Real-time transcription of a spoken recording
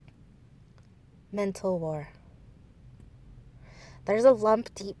Mental war. There's a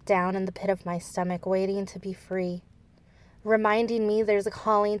lump deep down in the pit of my stomach waiting to be free, reminding me there's a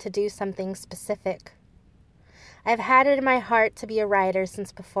calling to do something specific. I've had it in my heart to be a writer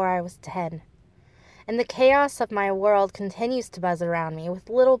since before I was 10, and the chaos of my world continues to buzz around me with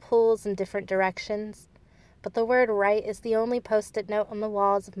little pulls in different directions, but the word write is the only post-it note on the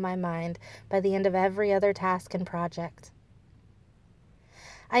walls of my mind by the end of every other task and project.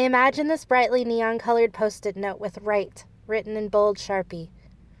 I imagine this brightly neon-colored post-it note with write written in bold Sharpie.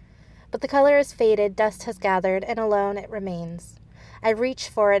 But the color is faded, dust has gathered, and alone it remains. I reach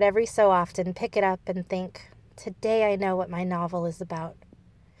for it every so often, pick it up, and think, today I know what my novel is about.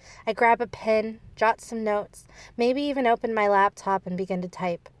 I grab a pen, jot some notes, maybe even open my laptop and begin to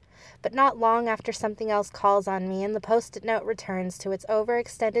type. But not long after something else calls on me and the post-it note returns to its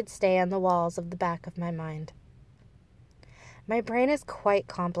overextended stay on the walls of the back of my mind. My brain is quite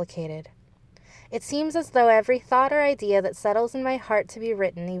complicated. It seems as though every thought or idea that settles in my heart to be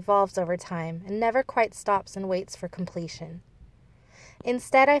written evolves over time and never quite stops and waits for completion.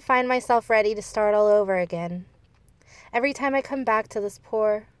 Instead, I find myself ready to start all over again. Every time I come back to this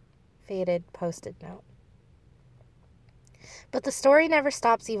poor, faded post-it note. But the story never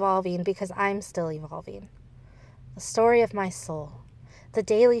stops evolving because I'm still evolving. The story of my soul, the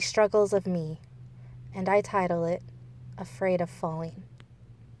daily struggles of me, and I title it, Afraid of Falling.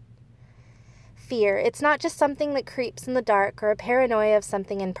 Fear, it's not just something that creeps in the dark or a paranoia of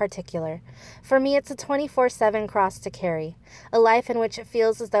something in particular. For me, it's a 24/7 cross to carry, a life in which it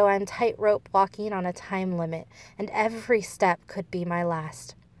feels as though I'm tightrope walking on a time limit, and every step could be my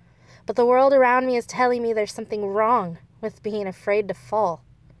last. But the world around me is telling me there's something wrong with being afraid to fall.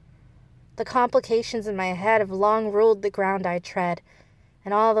 The complications in my head have long ruled the ground I tread,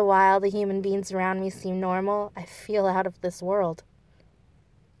 and all the while the human beings around me seem normal, I feel out of this world.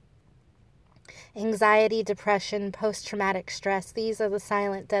 Anxiety, depression, post-traumatic stress, these are the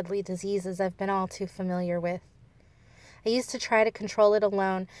silent, deadly diseases I've been all too familiar with. I used to try to control it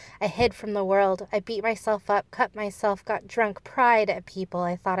alone. I hid from the world. I beat myself up, cut myself, got drunk, pried at people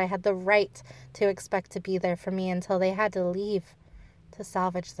I thought I had the right to expect to be there for me until they had to leave to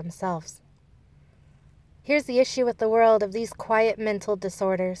salvage themselves. Here's the issue with the world of these quiet mental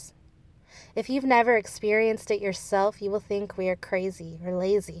disorders. If you've never experienced it yourself, you will think we are crazy or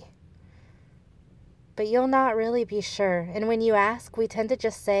lazy. But you'll not really be sure, and when you ask, we tend to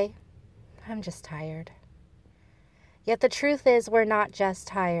just say, I'm just tired. Yet the truth is we're not just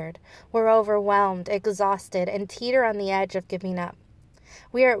tired. We're overwhelmed, exhausted, and teeter on the edge of giving up.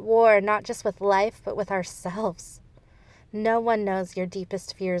 We are at war not just with life, but with ourselves. No one knows your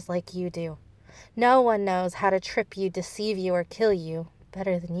deepest fears like you do. No one knows how to trip you, deceive you, or kill you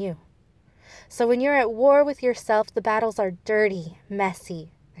better than you. So when you're at war with yourself, the battles are dirty,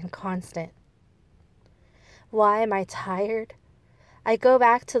 messy, and constant. Why am I tired? I go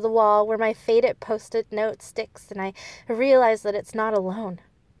back to the wall where my faded post-it note sticks, and I realize that it's not alone.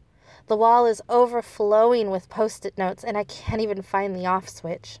 The wall is overflowing with post-it notes, and I can't even find the off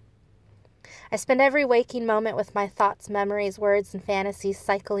switch. I spend every waking moment with my thoughts, memories, words, and fantasies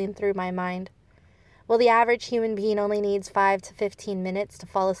cycling through my mind. While the average human being only needs 5 to 15 minutes to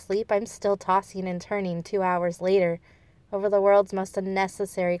fall asleep, I'm still tossing and turning 2 hours later over the world's most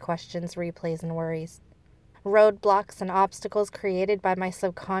unnecessary questions, replays, and worries. Roadblocks and obstacles created by my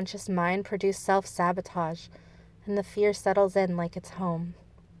subconscious mind produce self-sabotage, and the fear settles in like it's home.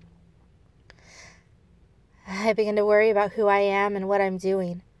 I begin to worry about who I am and what I'm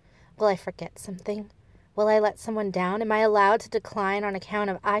doing. Will I forget something? Will I let someone down? Am I allowed to decline on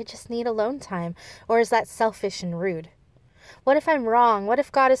account of I just need alone time? Or is that selfish and rude? What if I'm wrong? What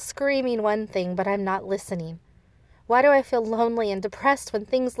if God is screaming one thing, but I'm not listening? Why do I feel lonely and depressed when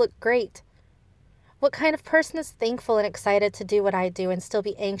things look great? What kind of person is thankful and excited to do what I do and still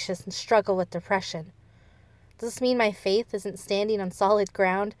be anxious and struggle with depression? Does this mean my faith isn't standing on solid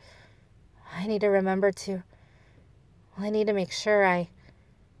ground? I need to make sure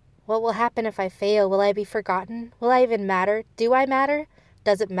What will happen if I fail? Will I be forgotten? Will I even matter? Do I matter?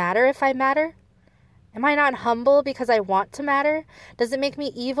 Does it matter if I matter? Am I not humble because I want to matter? Does it make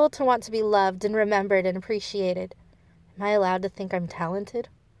me evil to want to be loved and remembered and appreciated? Am I allowed to think I'm talented?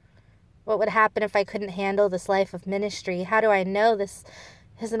 What would happen if I couldn't handle this life of ministry? How do I know this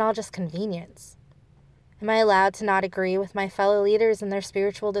isn't all just convenience? Am I allowed to not agree with my fellow leaders and their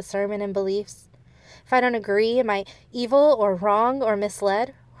spiritual discernment and beliefs? If I don't agree, am I evil or wrong or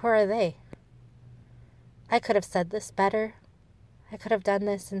misled? Or are they? I could have said this better. I could have done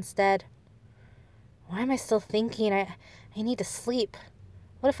this instead. Why am I still thinking I need to sleep?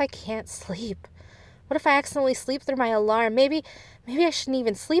 What if I can't sleep? What if I accidentally sleep through my alarm? Maybe I shouldn't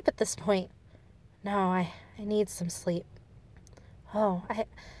even sleep at this point. No, I need some sleep. Oh, I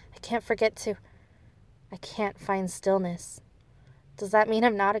can't forget to... I can't find stillness. Does that mean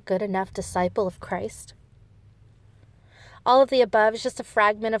I'm not a good enough disciple of Christ? All of the above is just a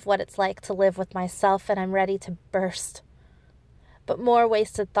fragment of what it's like to live with myself, and I'm ready to burst. But more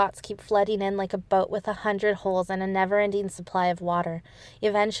wasted thoughts keep flooding in like a boat with 100 holes and a never-ending supply of water.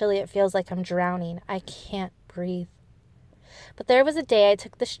 Eventually, it feels like I'm drowning. I can't breathe. But there was a day I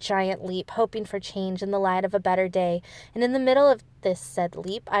took this giant leap, hoping for change in the light of a better day, and in the middle of this said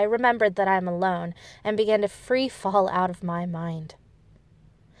leap, I remembered that I'm alone, and began to free fall out of my mind.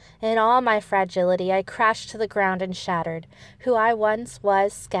 In all my fragility, I crashed to the ground and shattered, who I once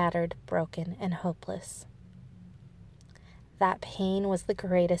was, scattered, broken, and hopeless. That pain was the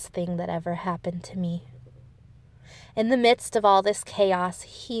greatest thing that ever happened to me. In the midst of all this chaos,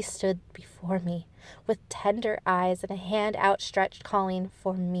 he stood before me, with tender eyes and a hand outstretched calling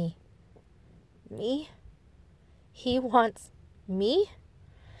for me. Me? He wants me?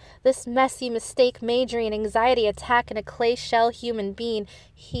 This messy mistake majoring anxiety attack in a clay shell human being,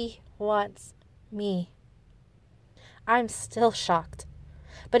 he wants me. I'm still shocked.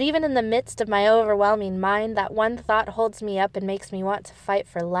 But even in the midst of my overwhelming mind, that one thought holds me up and makes me want to fight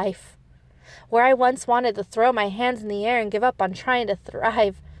for life. Where I once wanted to throw my hands in the air and give up on trying to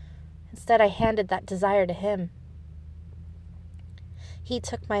thrive, instead I handed that desire to him. He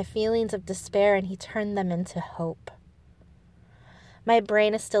took my feelings of despair and he turned them into hope. My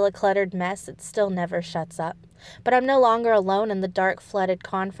brain is still a cluttered mess. It still never shuts up. But I'm no longer alone in the dark, flooded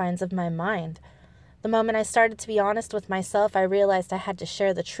confines of my mind. The moment I started to be honest with myself, I realized I had to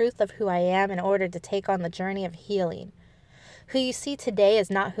share the truth of who I am in order to take on the journey of healing. Who you see today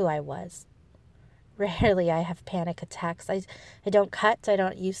is not who I was. Rarely I have panic attacks. I don't cut, I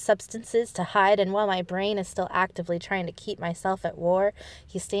don't use substances to hide, and while my brain is still actively trying to keep myself at war,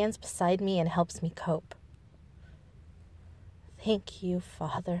 he stands beside me and helps me cope. Thank you,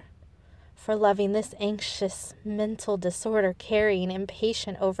 Father, for loving this anxious, mental disorder-carrying,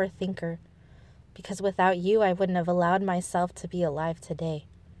 impatient overthinker, because without you I wouldn't have allowed myself to be alive today.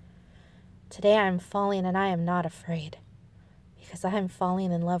 Today I am falling and I am not afraid, because I am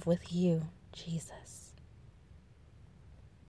falling in love with you, Jesus.